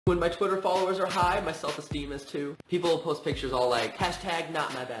When my Twitter followers are high, my self-esteem is too. People will post pictures all like, hashtag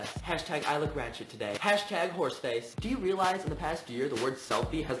not my best, hashtag I look ratchet today, hashtag horseface. Do you realize in the past year the word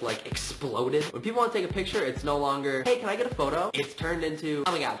selfie has like exploded? When people want to take a picture, it's no longer, hey, can I get a photo? It's turned into,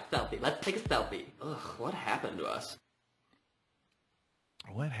 oh my god, selfie, let's take a selfie. Ugh, what happened to us?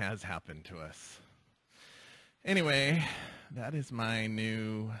 What has happened to us? Anyway, that is my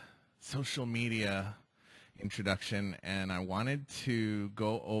new social media introduction, and I wanted to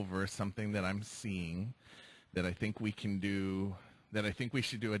go over something that I'm seeing that I think we can do, that I think we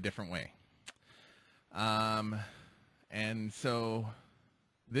should do a different way. And so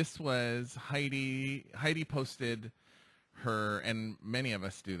this was Heidi posted her, and many of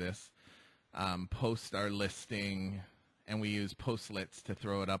us do this, post our listing, and we use Postlets to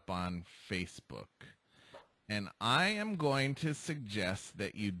throw it up on Facebook. And I am going to suggest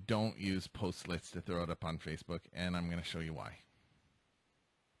that you don't use Postlets to throw it up on Facebook, and I'm going to show you why.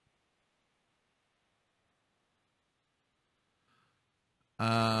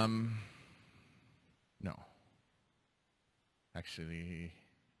 No. Actually,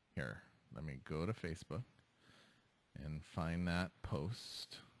 here, let me go to Facebook and find that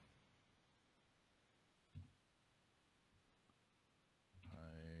post.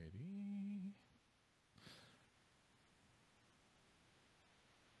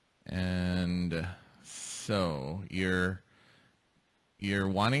 And so you're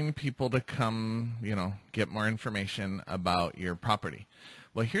wanting people to come, get more information about your property.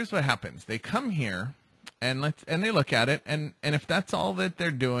 Well, here's what happens. They come here and they look at it, and if that's all that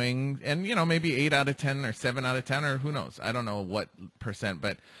they're doing, and maybe 8 out of 10 or 7 out of 10 or who knows, I don't know what percent,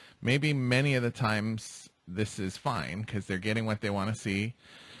 but maybe many of the times this is fine because they're getting what they want to see.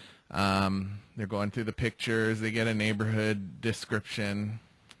 They're going through the pictures, they get a neighborhood description,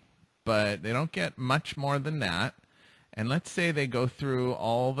 but they don't get much more than that. And let's say they go through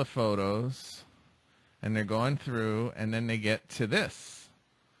all the photos, and they're going through, and then they get to this.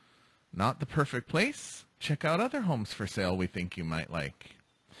 Not the perfect place. Check out other homes for sale we think you might like.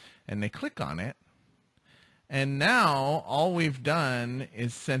 And they click on it. And now all we've done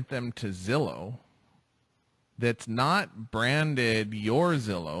is sent them to Zillow. That's not branded your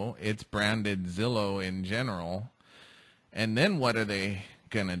Zillow. It's branded Zillow in general. And then what are they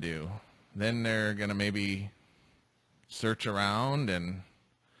going to do? Then they're going to maybe search around and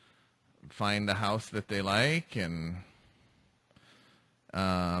find a house that they like, and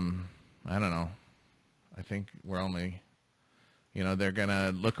I don't know. I think we're only, they're going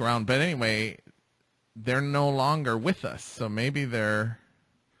to look around. But anyway, they're no longer with us. So maybe they're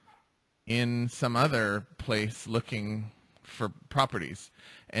in some other place looking for properties.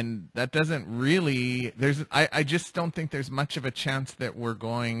 And that doesn't really, I just don't think there's much of a chance that we're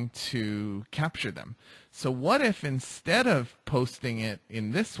going to capture them. So what if instead of posting it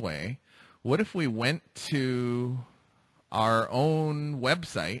in this way, what if we went to our own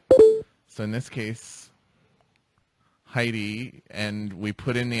website? So in this case, Heidi, and we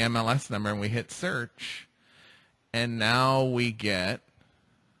put in the MLS number and we hit search, and now we get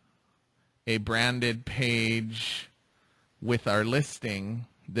a branded page with our listing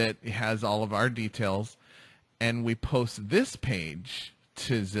that has all of our details, and we post this page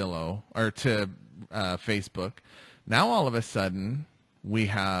to Zillow or to Facebook. Now all of a sudden we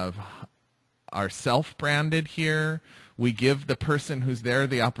have our self-branded here. We give the person who's there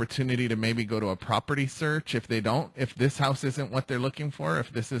the opportunity to maybe go to a property search if this house isn't what they're looking for,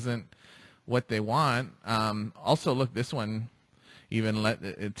 if this isn't what they want. Also, look, this one even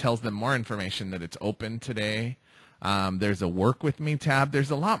it tells them more information, that it's open today. There's a work with me tab.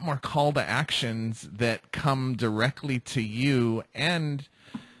 There's a lot more call to actions that come directly to you. And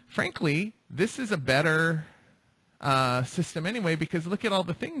frankly, this is a better system anyway, because look at all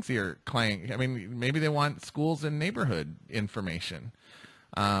the things your client, maybe they want schools and neighborhood information.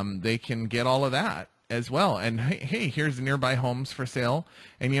 They can get all of that as well. And hey, here's nearby homes for sale.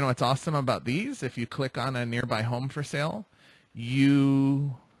 And what's awesome about these? If you click on a nearby home for sale,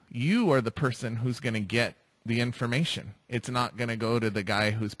 you are the person who's going to get the information. It's not going to go to the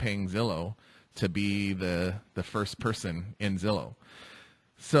guy who's paying Zillow to be the first person in Zillow.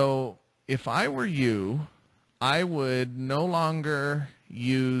 So if I were you, I would no longer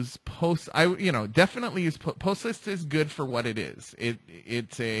use definitely use Postlets. Is good for what it is.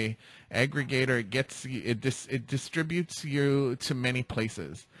 It's a aggregator. It distributes you to many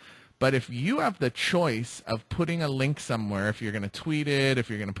places. But if you have the choice of putting a link somewhere, if you're going to tweet it, if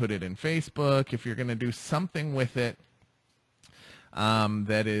you're going to put it in Facebook, if you're going to do something with it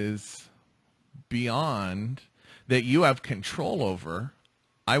that is beyond, that you have control over,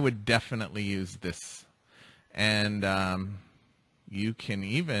 I would definitely use this. And, you can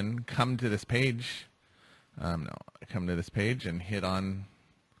even come to this page. Come to this page and hit on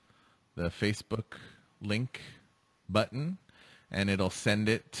the Facebook link button, and it'll send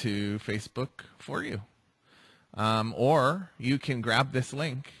it to Facebook for you. Or you can grab this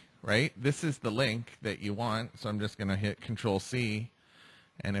link, right? This is the link that you want. So I'm just going to hit Control C.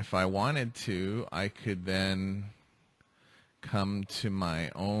 And if I wanted to, I could then come to my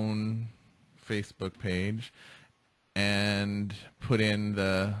own Facebook page and put in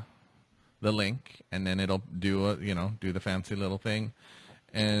the link, and then it'll do do the fancy little thing.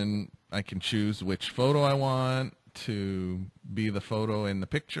 And I can choose which photo I want to be the photo in the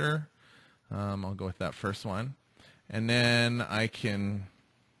picture. I'll go with that first one. And then I can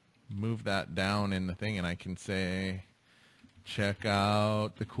move that down in the thing, and I can say, check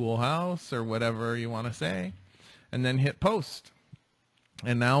out the cool house, or whatever you want to say, and then hit post.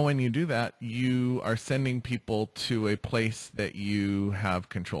 And now when you do that, you are sending people to a place that you have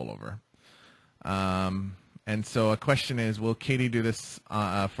control over. And so a question is, will Katie do this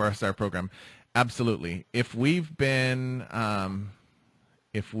for our STAR program? Absolutely. If we've been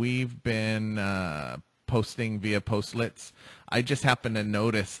posting via Postlets, I just happen to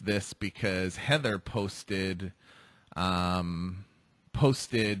notice this because Heather posted Heidi's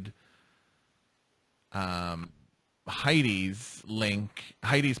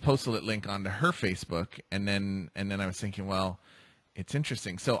Postlet link onto her Facebook, and then I was thinking, well, it's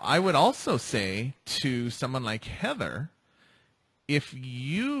interesting. So I would also say to someone like Heather, if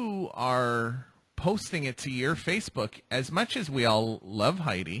you are posting it to your Facebook, as much as we all love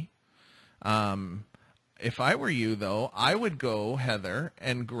Heidi, if I were you, though, I would go, Heather,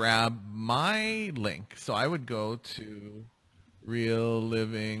 and grab my link. So I would go to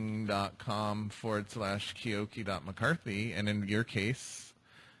realliving.com/Keoki.McCarthy, and in your case,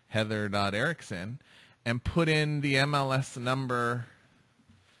 Heather.Erickson, and put in the MLS number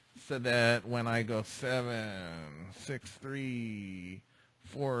so that when I go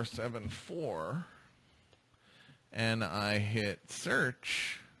 763474 and I hit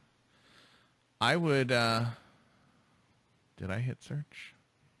search, I would, did I hit search?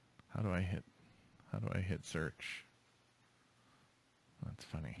 How do I hit search? That's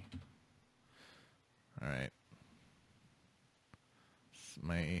funny. All right.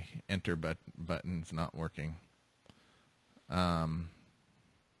 My enter button's not working. I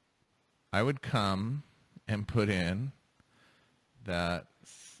would come and put in that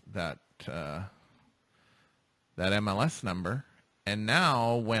MLS number, and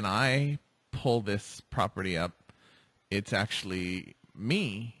now when I pull this property up, it's actually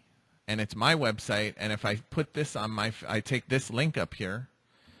me, and it's my website. And if I put this on I take this link up here,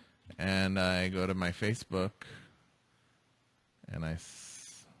 and I go to my Facebook, and I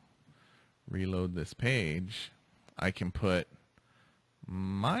reload this page, I can put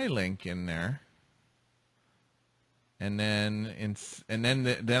my link in there, and then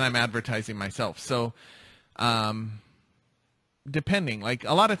then I'm advertising myself. So depending, like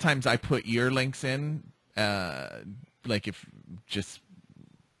a lot of times I put your links in, like if just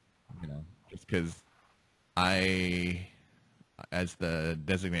because I, as the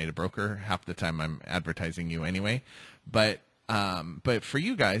designated broker, half the time I'm advertising you anyway. But for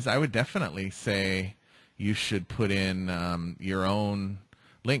you guys, I would definitely say you should put in your own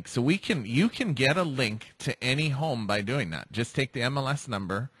link. So you can get a link to any home by doing that. Just take the MLS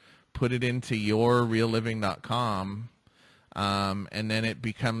number, put it into your realliving.com, and then it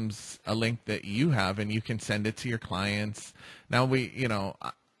becomes a link that you have, and you can send it to your clients. Now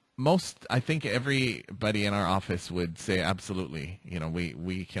I think everybody in our office would say absolutely.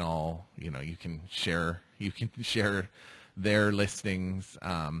 We can all, you can share their listings.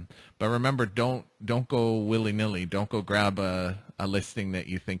 But remember, don't go willy-nilly. Don't go grab a listing that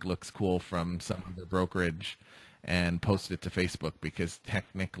you think looks cool from some other brokerage and post it to Facebook, because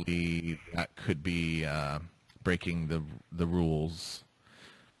technically that could be breaking the rules.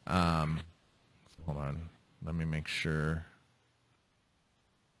 Hold on. Let me make sure.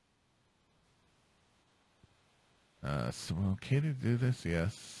 So okay to do this?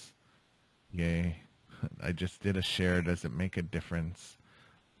 Yes. Yay. I just did a share. Does it make a difference?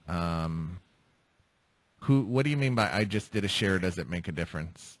 What do you mean by I just did a share? Does it make a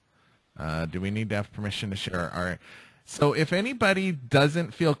difference? Do we need to have permission to share? All right. So if anybody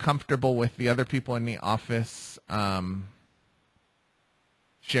doesn't feel comfortable with the other people in the office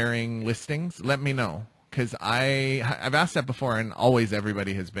sharing listings, let me know. Because I've asked that before, and always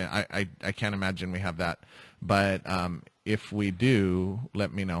everybody has been. I can't imagine we have that. But if we do,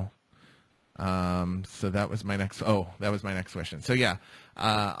 let me know. So that was my next question. So yeah,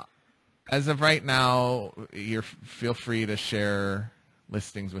 As of right now, feel free to share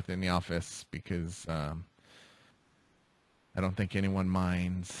listings within the office because I don't think anyone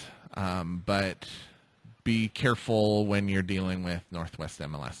minds. But be careful when you're dealing with Northwest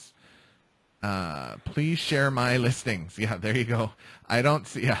MLS. Please share my listings. Yeah, there you go. I don't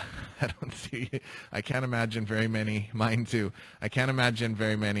see. Yeah, I don't see. I can't imagine very many. Mine too. I can't imagine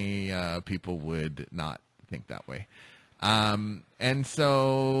very many people would not think that way. And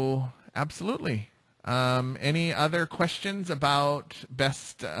so, absolutely. Any other questions about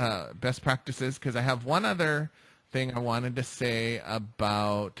best practices? Because I have one other thing I wanted to say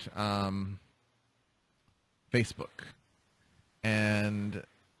about Facebook and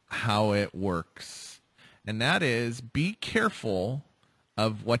how it works, and that is be careful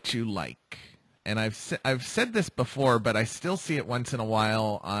of what you like. And I've said this before, but I still see it once in a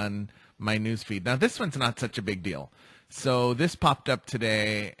while on my newsfeed. Now this one's not such a big deal. So this popped up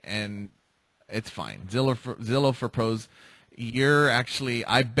today, and it's fine. Zillow for Pros. You're actually,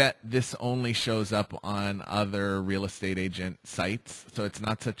 I bet this only shows up on other real estate agent sites, so it's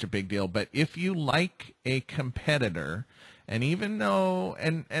not such a big deal. But if you like a competitor, and even though,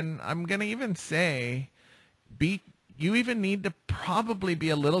 and I'm going to even say, you even need to probably be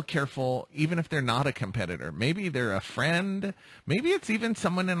a little careful, even if they're not a competitor. Maybe they're a friend. Maybe it's even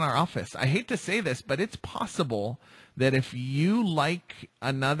someone in our office. I hate to say this, but it's possible that if you like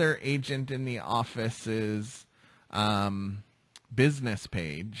another agent in the office's business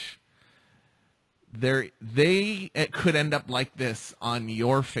page, it could end up like this on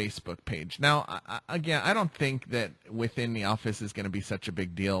your Facebook page. Now, again, I don't think that within the office is going to be such a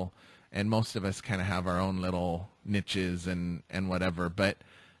big deal, and most of us kind of have our own little niches and whatever, but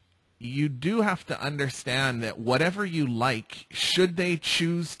you do have to understand that whatever you like, should they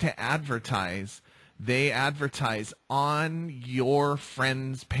choose to advertise, they advertise on your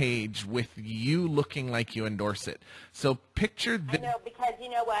friend's page with you looking like you endorse it. So picture this. I know, because you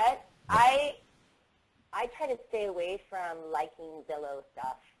know what? I try to stay away from liking Zillow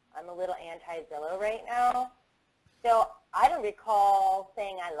stuff. I'm a little anti-Zillow right now. So I don't recall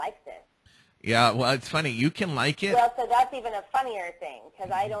saying I like this. Yeah, well, it's funny. You can like it. Well, so that's even a funnier thing,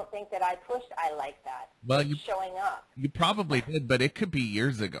 because I don't think that I pushed I like that. Well, it's showing up. You probably did, but it could be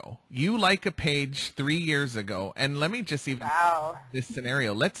years ago. You like a page 3 years ago, and let me just even this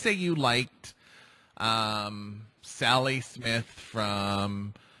scenario. Let's say you liked Sally Smith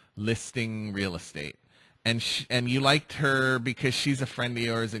from Listing Real Estate, and you liked her because she's a friend of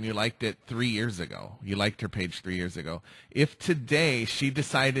yours, and you liked it 3 years ago. You liked her page 3 years ago. If today she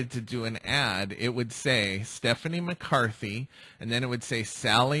decided to do an ad, it would say Stephanie McCarthy, and then it would say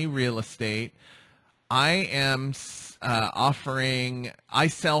Sally Real Estate. I am offering, I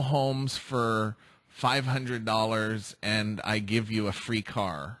sell homes for $500 and I give you a free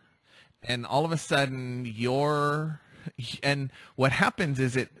car. And all of a sudden and what happens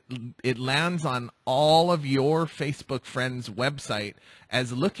is it lands on all of your Facebook friends' website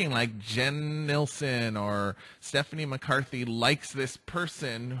as looking like Jen Nilsson or Stephanie McCarthy likes this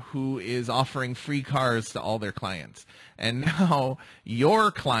person who is offering free cars to all their clients. And now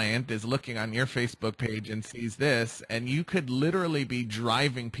your client is looking on your Facebook page and sees this, and you could literally be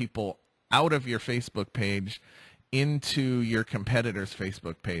driving people out of your Facebook page into your competitor's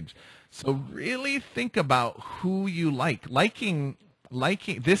Facebook page. So really think about who you like. Liking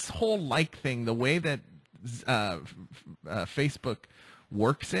this whole like thing, the way that Facebook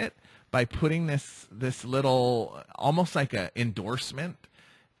works it by putting this little, almost like a endorsement,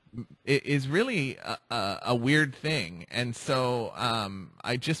 it is really a weird thing. And so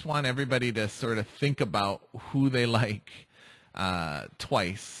I just want everybody to sort of think about who they like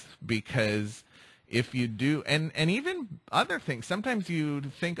twice, because if you do, and even other things, sometimes you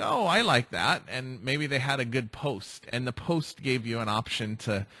think, oh, I like that, and maybe they had a good post, and the post gave you an option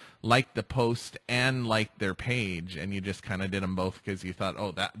to like the post and like their page, and you just kind of did them both because you thought,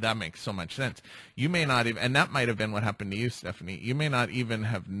 oh, that makes so much sense. You may not even, and that might have been what happened to you, Stephanie. You may not even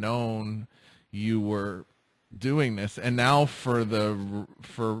have known you were doing this, and now for the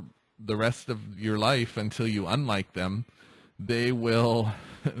rest of your life until you unlike them, they will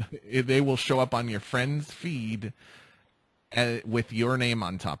show up on your friend's feed with your name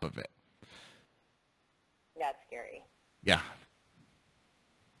on top of it. That's scary. Yeah.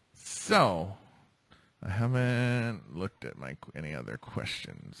 So, I haven't looked at any other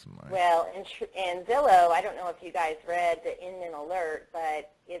questions. Well, in Zillow, I don't know if you guys read the Inman alert,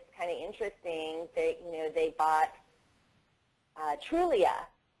 but it's kind of interesting that, they bought Trulia.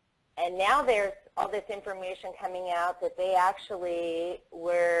 And now there's all this information coming out that they actually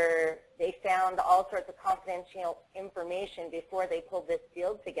they found all sorts of confidential information before they pulled this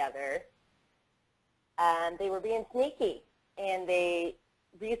deal together. they were being sneaky, and they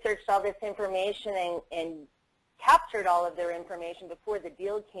researched all this information and captured all of their information before the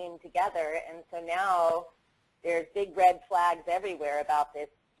deal came together. And so now there's big red flags everywhere about this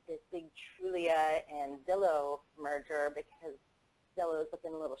big Trulia and Zillow merger, because Zillow is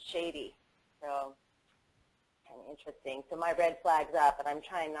looking a little shady. So kind of interesting. So my red flag's up, and I'm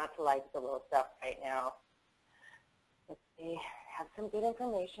trying not to like Zillow stuff right now. But they have some good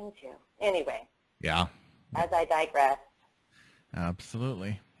information too. Anyway. Yeah. As I digress.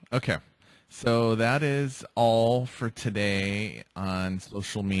 Absolutely. Okay. So that is all for today on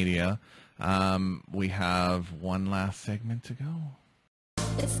social media. We have one last segment to go.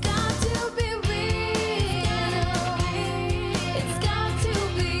 It's got to be real.